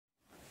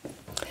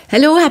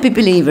Hello, happy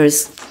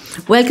believers.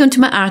 Welcome to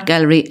my art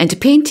gallery and to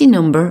painting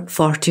number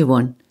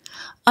 41.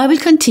 I will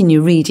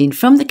continue reading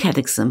from the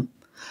Catechism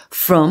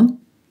from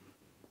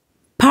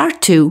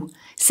Part 2,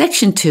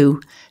 Section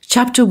 2,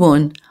 Chapter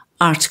 1,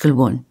 Article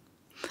 1.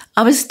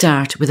 I will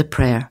start with a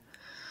prayer.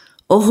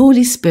 O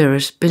Holy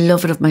Spirit,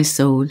 beloved of my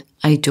soul,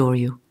 I adore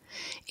you.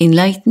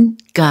 Enlighten,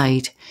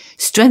 guide,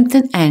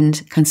 strengthen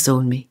and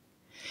console me.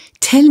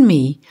 Tell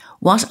me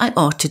what I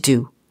ought to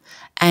do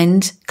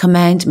and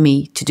command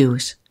me to do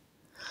it.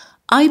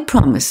 I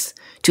promise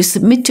to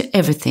submit to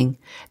everything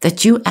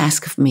that you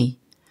ask of me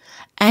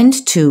and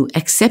to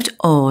accept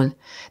all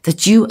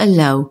that you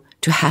allow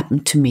to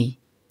happen to me.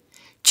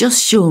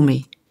 Just show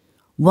me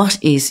what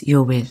is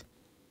your will.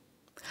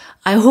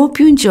 I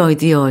hope you enjoyed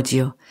the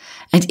audio,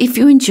 and if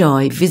you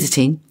enjoy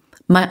visiting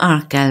my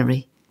art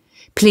gallery,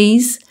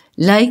 please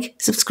like,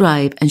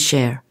 subscribe and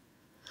share.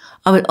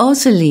 I will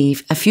also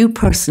leave a few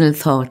personal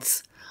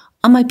thoughts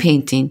on my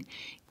painting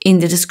in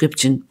the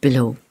description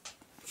below.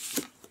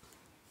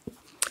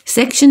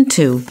 Section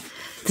 2.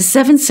 The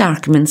 7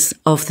 Sacraments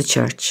of the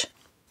Church.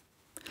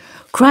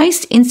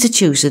 Christ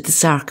instituted the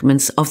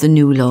sacraments of the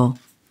new law.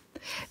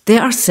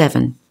 There are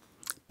 7: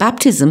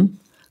 baptism,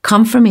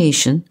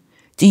 confirmation,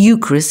 the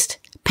Eucharist,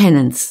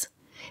 penance,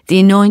 the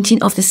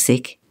anointing of the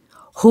sick,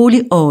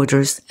 holy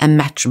orders and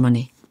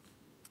matrimony.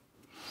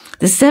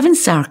 The 7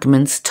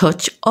 sacraments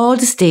touch all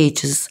the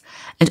stages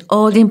and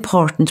all the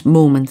important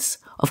moments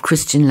of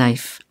Christian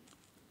life.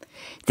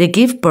 They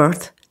give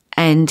birth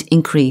and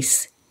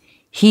increase,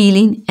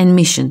 healing and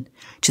mission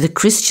to the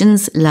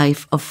Christian's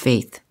life of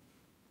faith.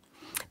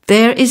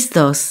 There is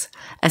thus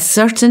a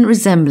certain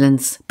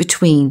resemblance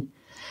between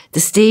the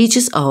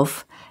stages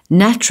of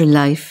natural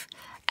life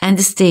and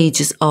the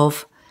stages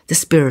of the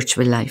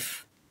spiritual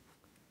life.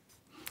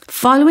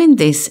 Following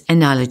this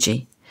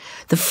analogy,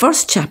 the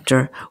first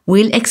chapter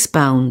will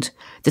expound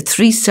the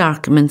 3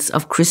 sacraments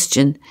of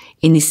Christian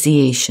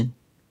initiation.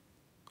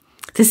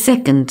 The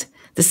second,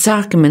 the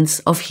sacraments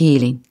of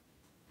healing.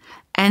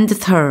 And the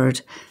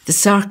third, the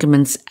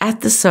sacraments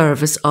at the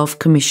service of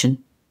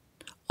commission,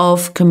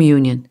 of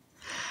communion,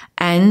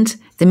 and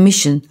the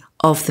mission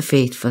of the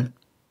faithful.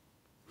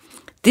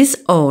 This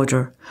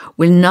order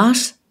will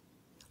not,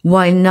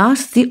 while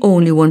not the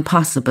only one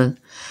possible,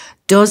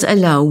 does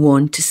allow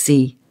one to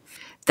see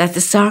that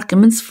the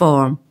sacraments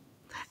form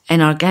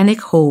an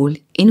organic whole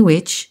in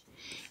which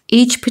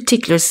each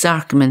particular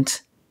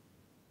sacrament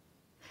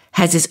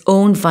has its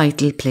own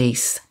vital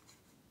place.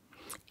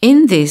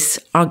 In this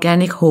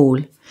organic whole,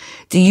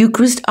 the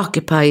Eucharist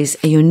occupies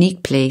a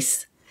unique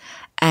place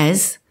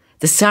as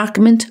the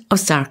sacrament of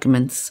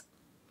sacraments.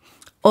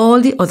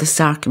 All the other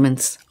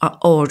sacraments are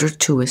ordered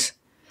to it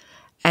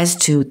as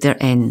to their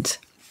end.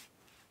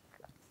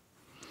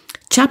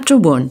 Chapter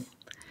 1.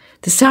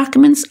 The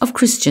Sacraments of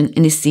Christian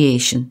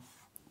Initiation.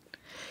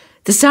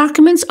 The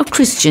sacraments of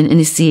Christian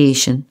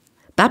initiation,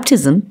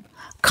 baptism,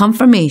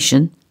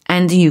 confirmation,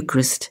 and the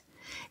Eucharist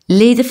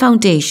lay the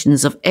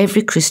foundations of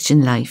every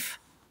Christian life.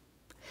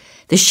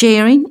 The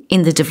sharing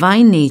in the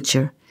divine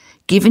nature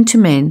given to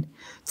men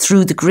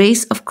through the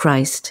grace of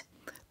Christ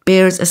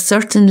bears a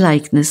certain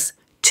likeness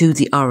to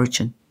the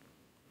origin,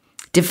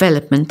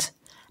 development,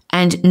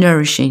 and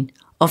nourishing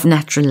of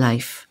natural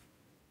life.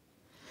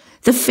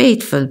 The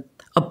faithful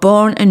are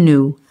born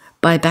anew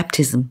by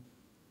baptism,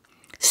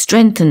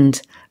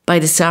 strengthened by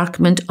the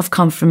sacrament of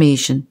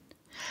confirmation,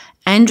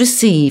 and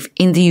receive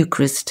in the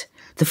Eucharist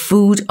the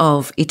food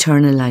of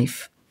eternal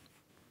life.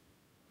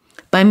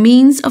 By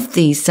means of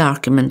these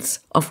sacraments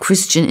of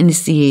Christian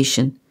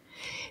initiation,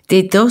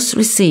 they thus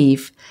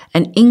receive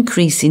an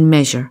increasing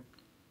measure,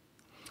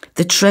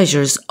 the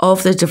treasures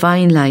of the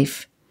divine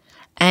life,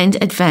 and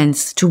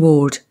advance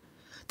toward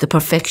the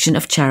perfection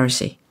of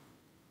charity.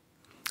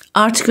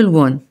 Article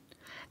 1.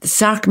 The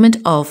Sacrament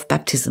of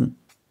Baptism.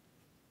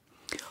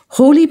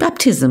 Holy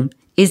baptism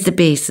is the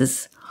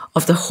basis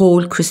of the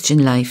whole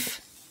Christian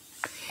life,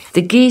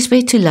 the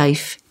gateway to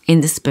life in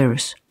the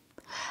Spirit,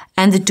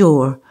 and the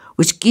door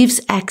which gives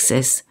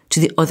access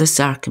to the other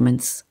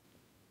sacraments.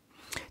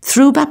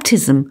 Through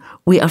baptism,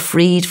 we are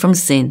freed from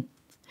sin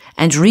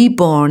and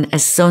reborn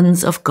as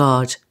sons of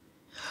God.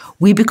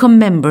 We become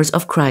members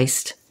of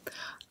Christ,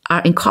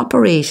 are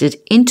incorporated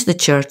into the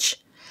Church,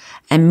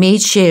 and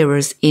made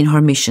sharers in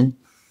her mission.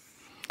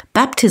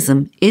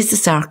 Baptism is the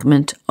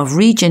sacrament of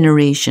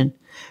regeneration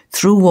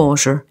through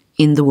water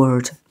in the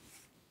Word.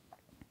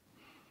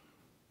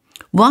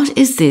 What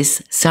is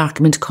this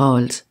sacrament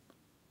called?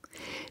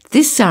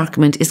 This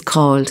sacrament is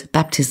called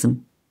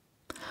baptism,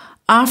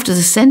 after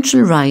the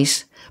central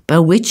rite by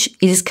which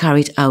it is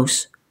carried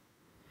out.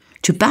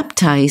 To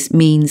baptize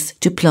means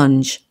to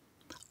plunge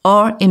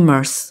or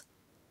immerse.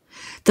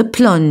 The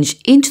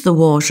plunge into the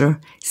water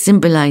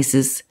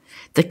symbolizes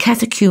the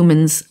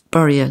catechumen's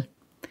burial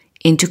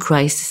into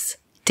Christ's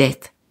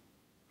death,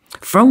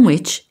 from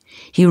which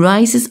he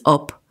rises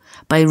up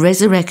by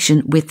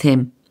resurrection with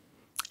him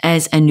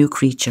as a new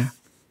creature.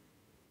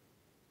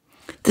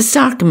 The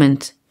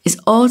sacrament is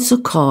also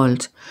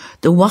called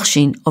the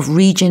washing of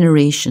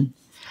regeneration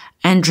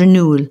and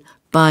renewal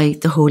by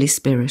the Holy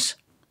Spirit.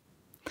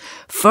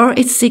 For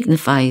it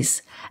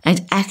signifies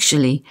and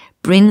actually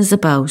brings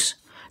about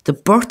the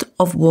birth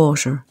of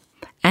water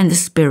and the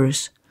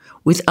Spirit,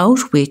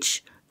 without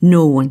which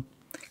no one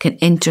can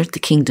enter the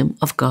kingdom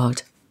of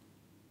God.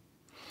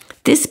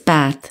 This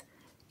bath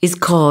is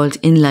called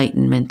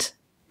enlightenment,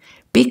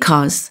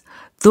 because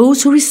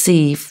those who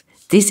receive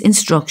this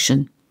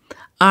instruction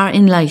are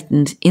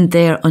enlightened in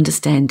their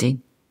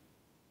understanding.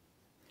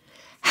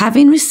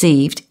 Having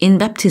received in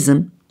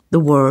baptism the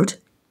Word,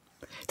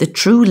 the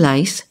true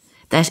light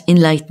that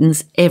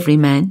enlightens every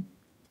man,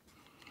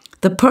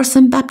 the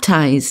person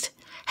baptized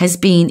has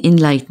been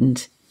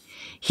enlightened.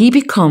 He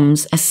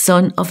becomes a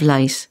son of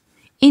light.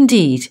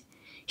 Indeed,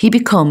 he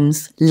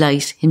becomes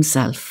light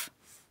himself.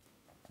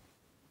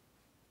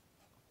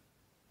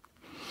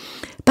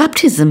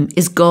 Baptism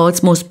is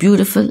God's most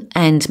beautiful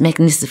and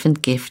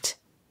magnificent gift.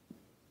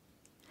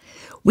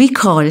 We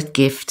call it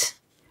gift,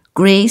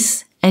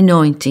 grace,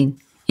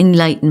 anointing,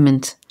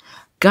 enlightenment,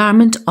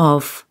 garment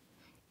of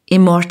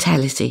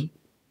immortality,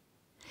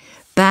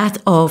 bath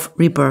of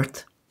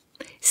rebirth,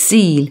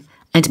 seal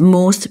and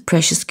most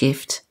precious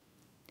gift.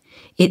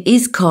 It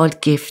is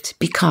called gift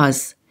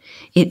because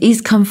it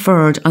is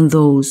conferred on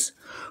those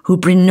who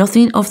bring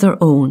nothing of their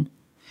own,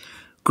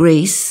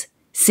 grace,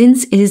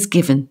 since it is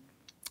given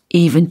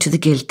even to the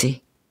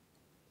guilty.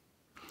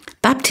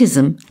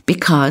 Baptism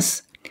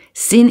because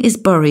sin is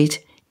buried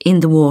in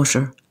the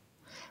water.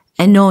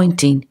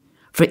 Anointing,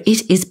 for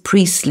it is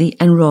priestly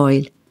and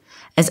royal,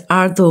 as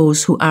are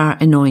those who are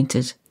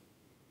anointed.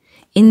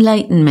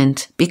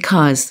 Enlightenment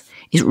because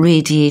it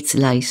radiates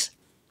light.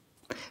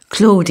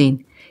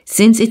 Clothing,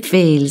 since it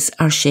veils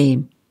our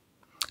shame.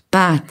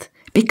 Bath,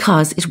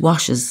 because it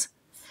washes.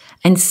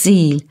 And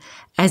seal,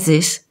 as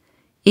it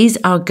is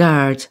our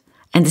guard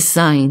and the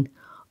sign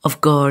of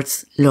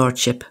God's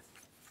Lordship.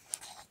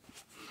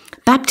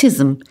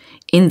 Baptism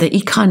in the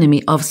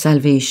economy of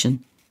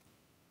salvation.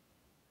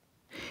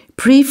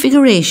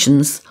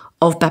 Prefigurations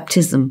of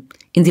baptism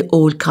in the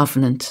Old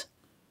Covenant.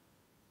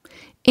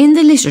 In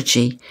the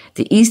liturgy,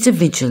 the Easter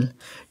Vigil,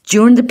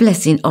 during the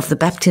blessing of the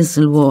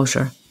baptismal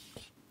water,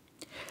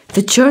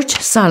 the Church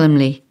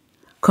solemnly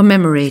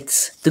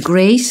commemorates the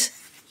great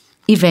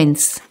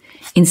events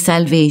in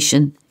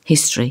salvation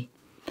history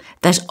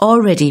that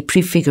already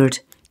prefigured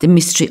the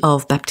mystery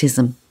of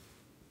baptism.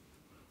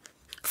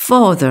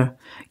 Father,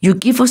 you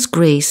give us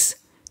grace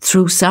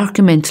through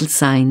sacramental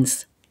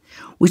signs,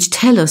 which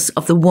tell us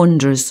of the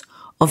wonders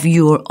of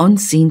your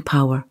unseen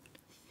power.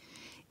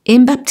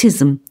 In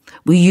baptism,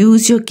 we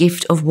use your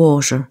gift of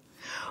water,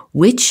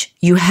 which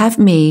you have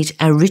made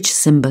a rich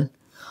symbol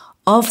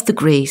of the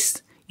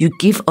grace you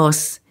give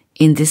us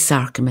in this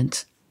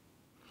sacrament.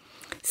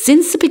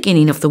 Since the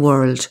beginning of the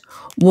world,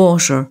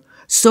 water,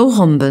 so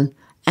humble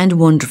and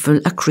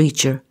wonderful a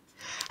creature,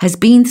 has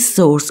been the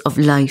source of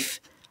life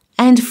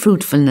and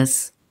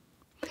fruitfulness.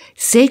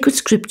 Sacred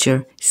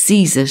Scripture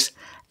sees it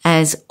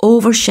as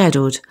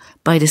overshadowed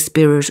by the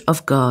Spirit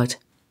of God.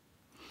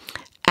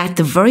 At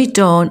the very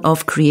dawn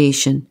of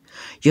creation,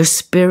 your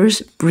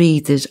Spirit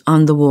breathed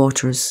on the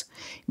waters,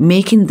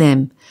 making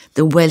them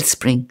the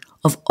wellspring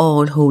of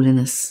all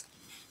holiness.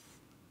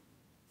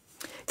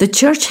 The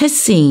Church has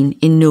seen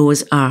in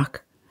Noah's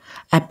Ark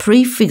a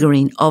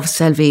prefiguring of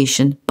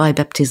salvation by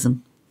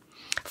baptism,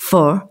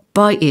 for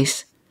by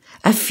it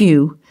a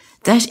few,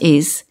 that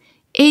is,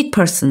 8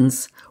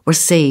 persons, were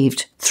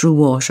saved through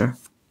water.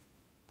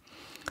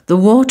 The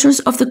waters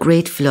of the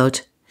great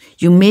flood,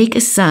 you make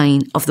a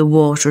sign of the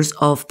waters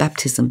of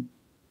baptism,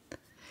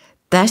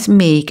 that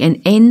make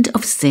an end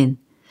of sin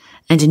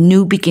and a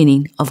new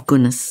beginning of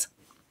goodness.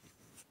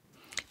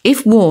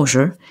 If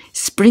water,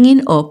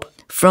 springing up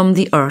from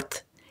the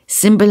earth,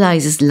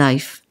 symbolises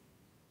life,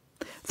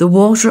 the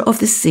water of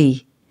the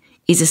sea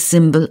is a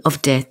symbol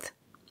of death,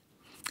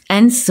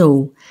 and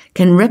so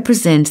can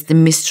represent the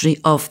mystery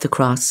of the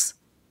cross.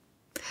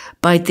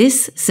 By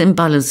this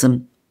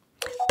symbolism,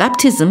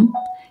 baptism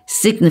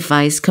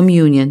signifies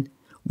communion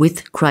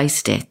with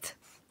Christ's death.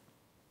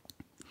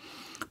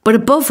 But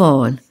above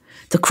all,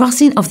 the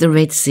crossing of the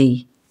Red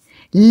Sea,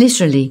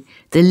 literally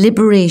the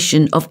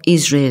liberation of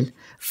Israel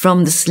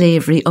from the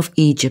slavery of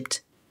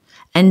Egypt,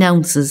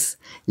 announces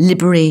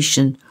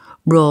liberation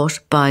wrought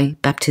by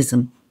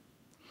baptism.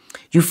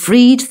 You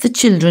freed the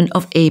children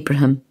of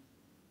Abraham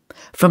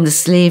from the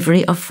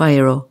slavery of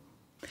Pharaoh,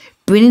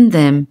 bringing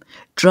them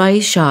dry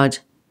shod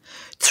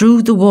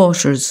through the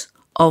waters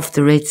of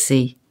the Red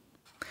Sea,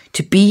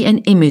 to be an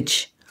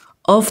image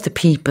of the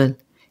people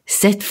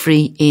set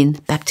free in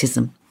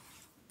baptism.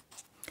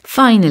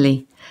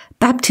 Finally,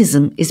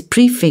 baptism is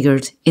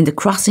prefigured in the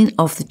crossing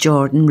of the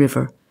Jordan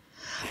River,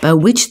 by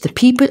which the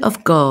people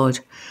of God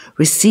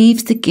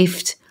receives the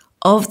gift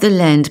of the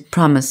land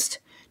promised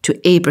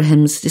to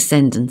Abraham's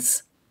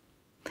descendants,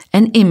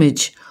 an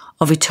image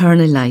of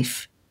eternal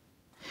life.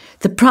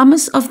 The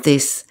promise of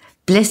this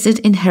blessed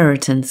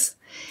inheritance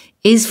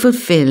is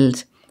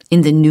fulfilled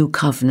in the new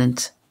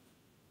covenant.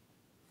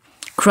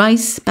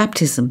 Christ's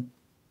baptism.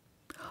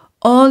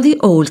 All the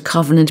old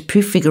covenant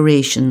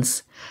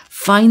prefigurations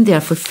find their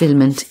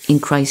fulfillment in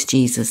Christ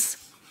Jesus.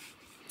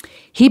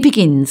 He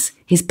begins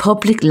his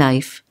public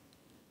life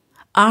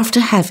after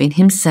having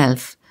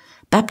himself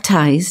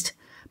baptized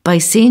by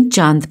St.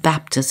 John the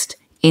Baptist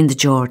in the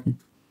Jordan.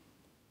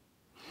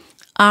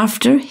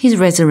 After his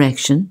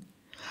resurrection,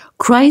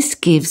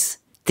 Christ gives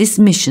this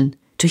mission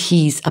to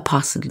his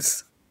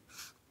apostles.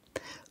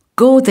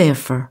 Go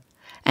therefore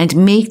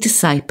and make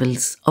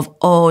disciples of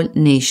all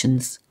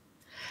nations,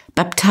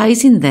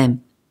 baptizing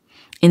them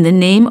in the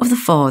name of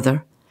the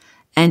Father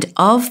and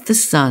of the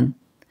Son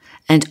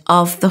and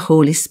of the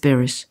Holy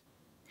Spirit,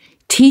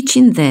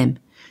 teaching them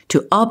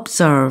to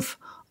observe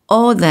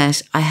all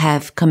that I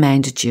have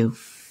commanded you.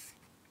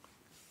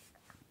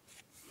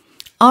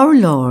 Our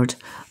Lord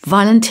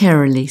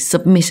voluntarily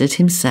submitted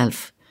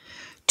himself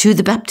to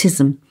the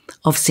baptism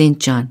of St.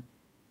 John,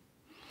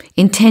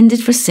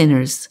 intended for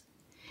sinners,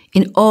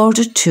 in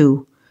order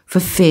to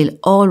fulfill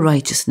all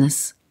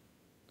righteousness.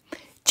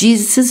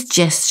 Jesus'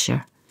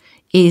 gesture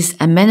is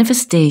a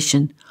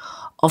manifestation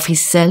of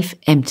his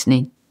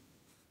self-emptying.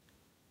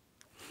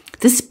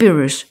 The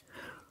Spirit,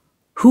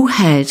 who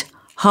had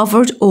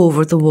hovered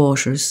over the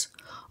waters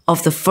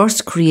of the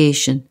first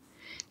creation,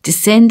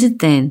 descended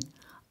then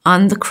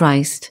on the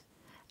Christ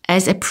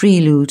as a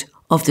prelude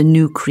of the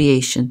new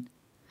creation,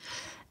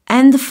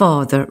 and the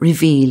Father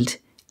revealed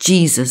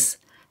Jesus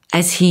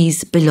as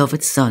his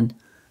beloved Son.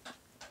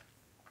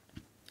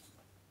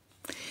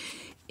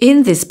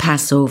 In this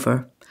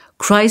Passover,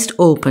 Christ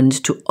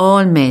opened to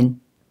all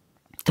men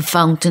the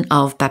fountain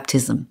of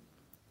baptism.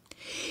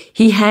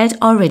 He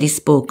had already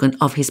spoken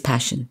of his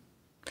passion,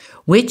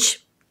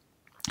 which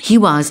he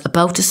was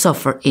about to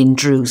suffer in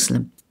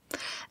Jerusalem,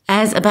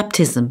 as a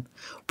baptism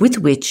with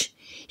which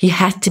he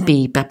had to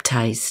be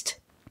baptized.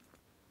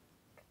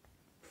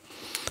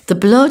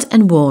 The blood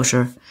and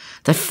water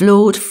that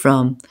flowed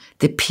from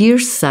the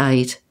pierced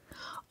side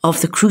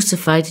of the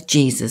crucified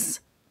Jesus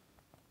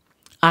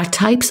are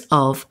types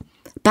of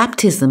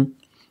baptism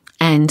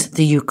and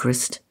the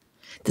Eucharist,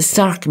 the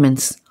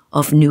sacraments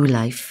of new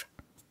life.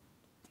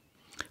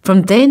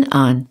 From then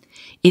on,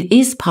 it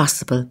is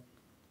possible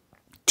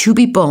to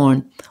be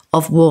born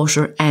of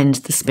water and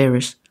the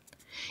Spirit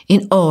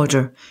in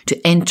order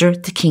to enter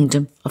the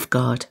kingdom of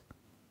God.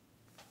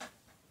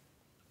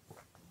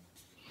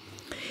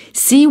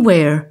 See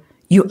where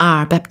you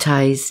are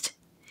baptized.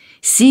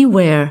 See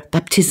where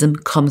baptism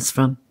comes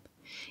from,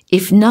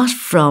 if not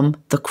from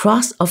the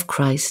cross of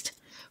Christ,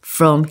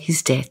 from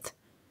his death.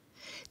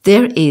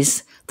 There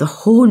is the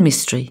whole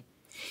mystery.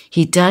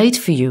 He died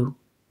for you.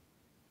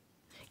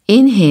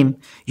 In him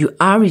you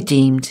are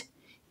redeemed.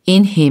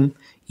 In him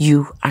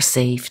you are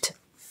saved.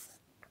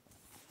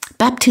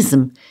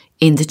 Baptism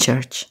in the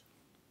Church.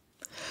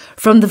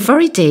 From the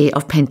very day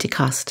of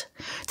Pentecost,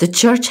 the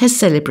Church has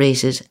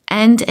celebrated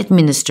and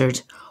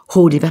administered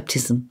holy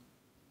baptism.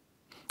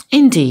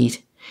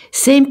 Indeed,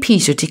 St.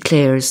 Peter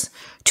declares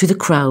to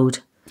the crowd,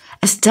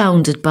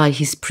 astounded by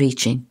his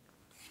preaching,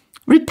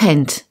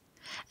 "Repent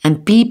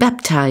and be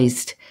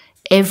baptized,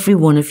 every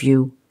one of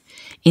you,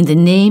 in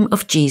the name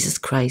of Jesus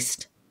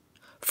Christ,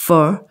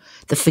 for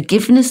the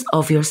forgiveness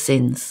of your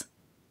sins,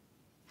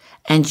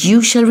 and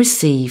you shall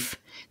receive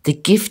the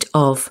gift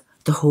of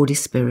the Holy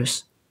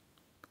Spirit."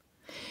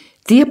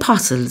 The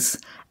apostles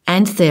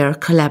and their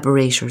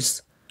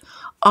collaborators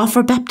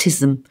offer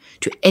baptism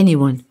to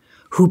anyone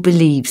who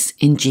believes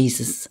in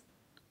Jesus.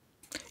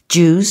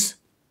 Jews,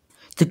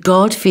 the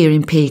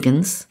God-fearing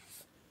pagans,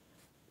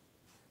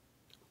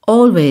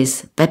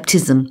 always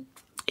baptism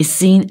is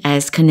seen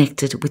as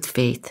connected with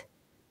faith.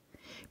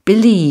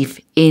 Believe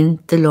in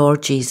the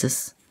Lord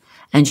Jesus,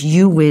 and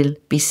you will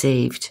be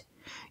saved,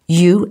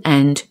 you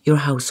and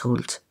your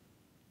household.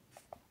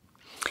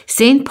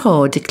 St.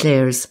 Paul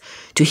declares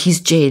to his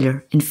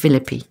jailer in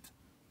Philippi,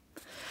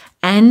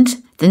 and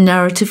the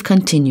narrative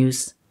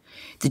continues.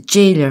 The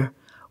jailer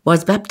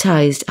was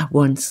baptized at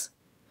once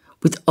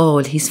with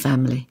all his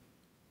family.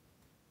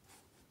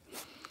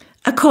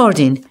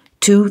 According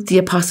to the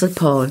Apostle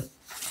Paul,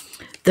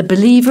 the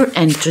believer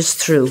enters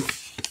through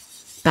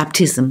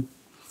baptism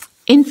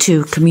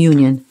into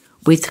communion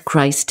with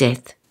Christ's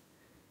death,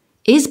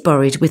 is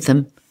buried with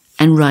him,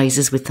 and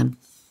rises with him.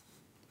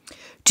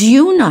 Do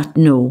you not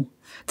know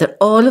that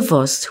all of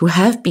us who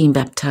have been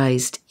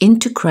baptized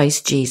into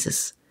Christ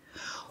Jesus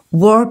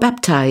were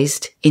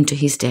baptized into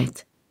his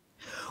death?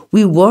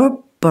 We were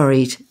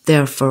buried,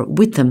 therefore,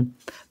 with him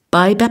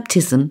by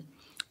baptism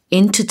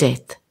into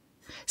death,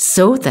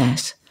 so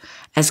that,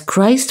 as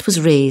Christ was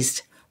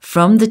raised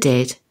from the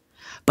dead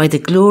by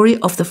the glory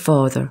of the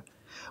Father,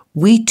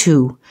 we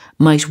too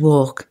might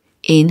walk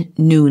in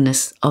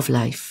newness of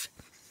life.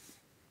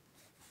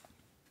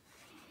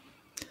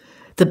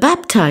 The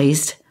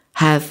baptized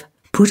have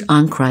put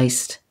on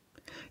Christ.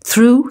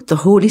 Through the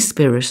Holy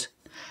Spirit,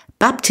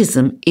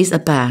 baptism is a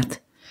bath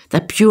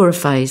that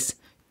purifies,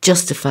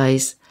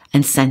 justifies,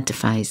 and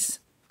sanctifies.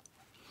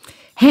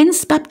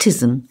 Hence,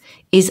 baptism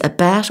is a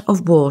bath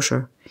of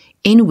water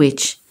in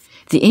which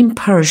the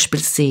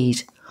imperishable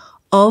seed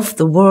of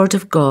the Word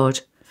of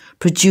God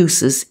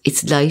produces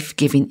its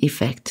life-giving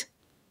effect.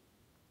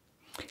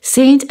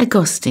 Saint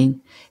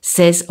Augustine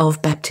says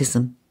of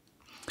baptism,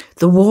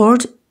 the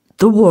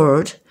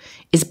word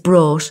is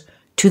brought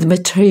to the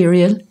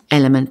material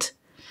element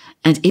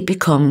and it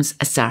becomes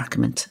a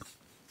sacrament.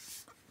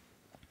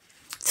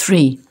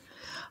 3.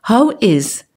 How is